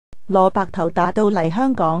攞白頭打到嚟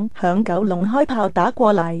香港，響九龍開炮打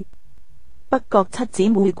過嚟。北角七姊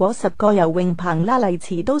妹嗰10個游泳棚拉麗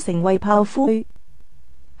池都成為炮灰。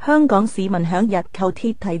香港市民響日寇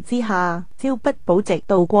鐵蹄之下，朝不保夕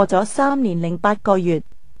度過咗3年零8個月。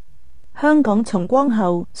香港重光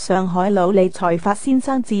後，上海佬李才發先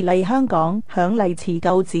生自嚟香港，響麗池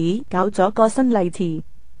舊址搞咗個新麗池，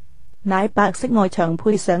乃白色外牆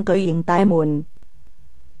配上巨型大門，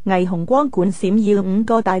霓虹光管閃耀5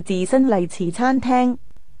個大字新麗池餐廳。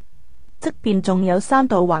側邊仲有3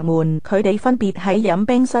道橫門，佢哋分別喺飲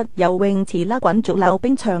冰室、游泳池啦、滾軸溜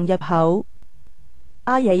冰場入口。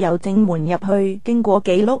阿爺由正門入去，經過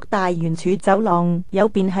幾碌大圓柱走廊，右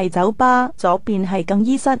邊係酒吧，左邊係更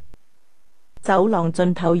衣室。走廊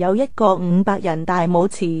盡頭有一個500人大舞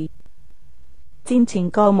池，戰前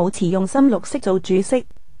個舞池用深綠色做主色，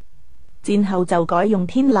戰後就改用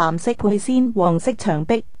天藍色配鮮黃色牆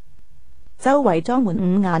壁，周圍裝滿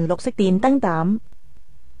5顏6色電燈膽，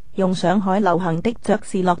用上海流行的爵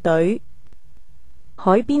士樂隊。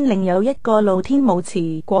海邊另有一個露天舞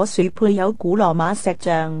池，果樹配有古羅馬石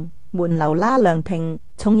像，門樓拉涼亭，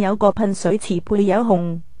仲有個噴水池配有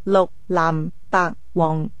紅、綠、藍、白、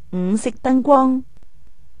黃5色燈光。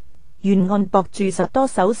沿岸駁住10多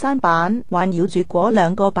手舢板，環繞住嗰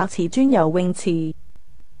2個白瓷磚游泳池。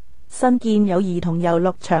新建有兒童遊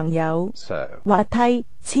樂場，有滑梯、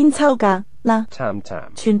千秋架啦，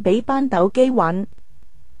全俾班鬥機玩。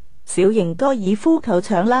小型高爾夫球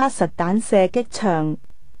場啦，實彈射擊場。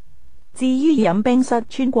至於飲冰室，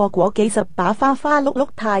穿過嗰幾10把花花碌碌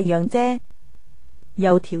太陽遮，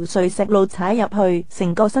有條碎石路踩入去，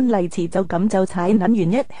成個新麗池就咁就踩撚完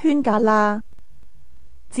一圈架啦。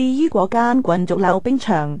至於嗰間滾軸溜冰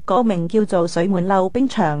場，個名叫做水門溜冰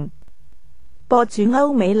場，播住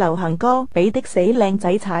歐美流行歌，俾的死靚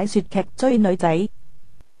仔踩雪屐追女仔。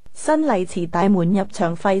新麗池大門入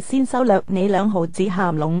場費先收略你2毫子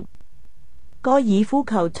鹹籠。高爾夫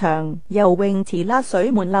球場、游泳池啦、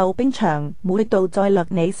水門溜冰場，每度再略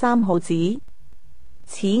你3毫子。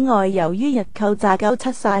此外，由於日寇炸鳩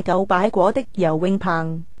七晒9擺果的游泳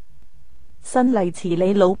棚，新麗池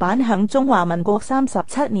李老闆響中華民國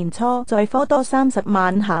37年初再科多30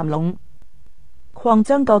萬鹹籠，擴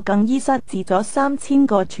張個更衣室置咗3000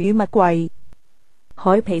個儲物櫃，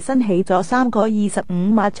海皮新起咗3個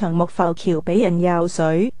25碼長木浮橋俾人游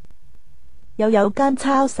水，又有間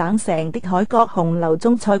超省城的海角紅樓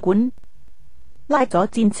中菜館，拉咗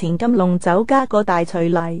戰前金龍酒加個大錘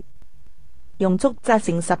泥，用竹紮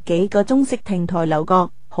成10幾個中式亭台樓閣，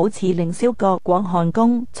好似凌霄閣、廣寒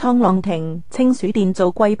宮、蒼浪亭、清暑殿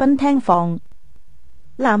做貴賓廳房，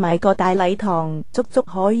拉埋個大禮堂，足足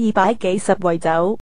可以擺幾10圍酒。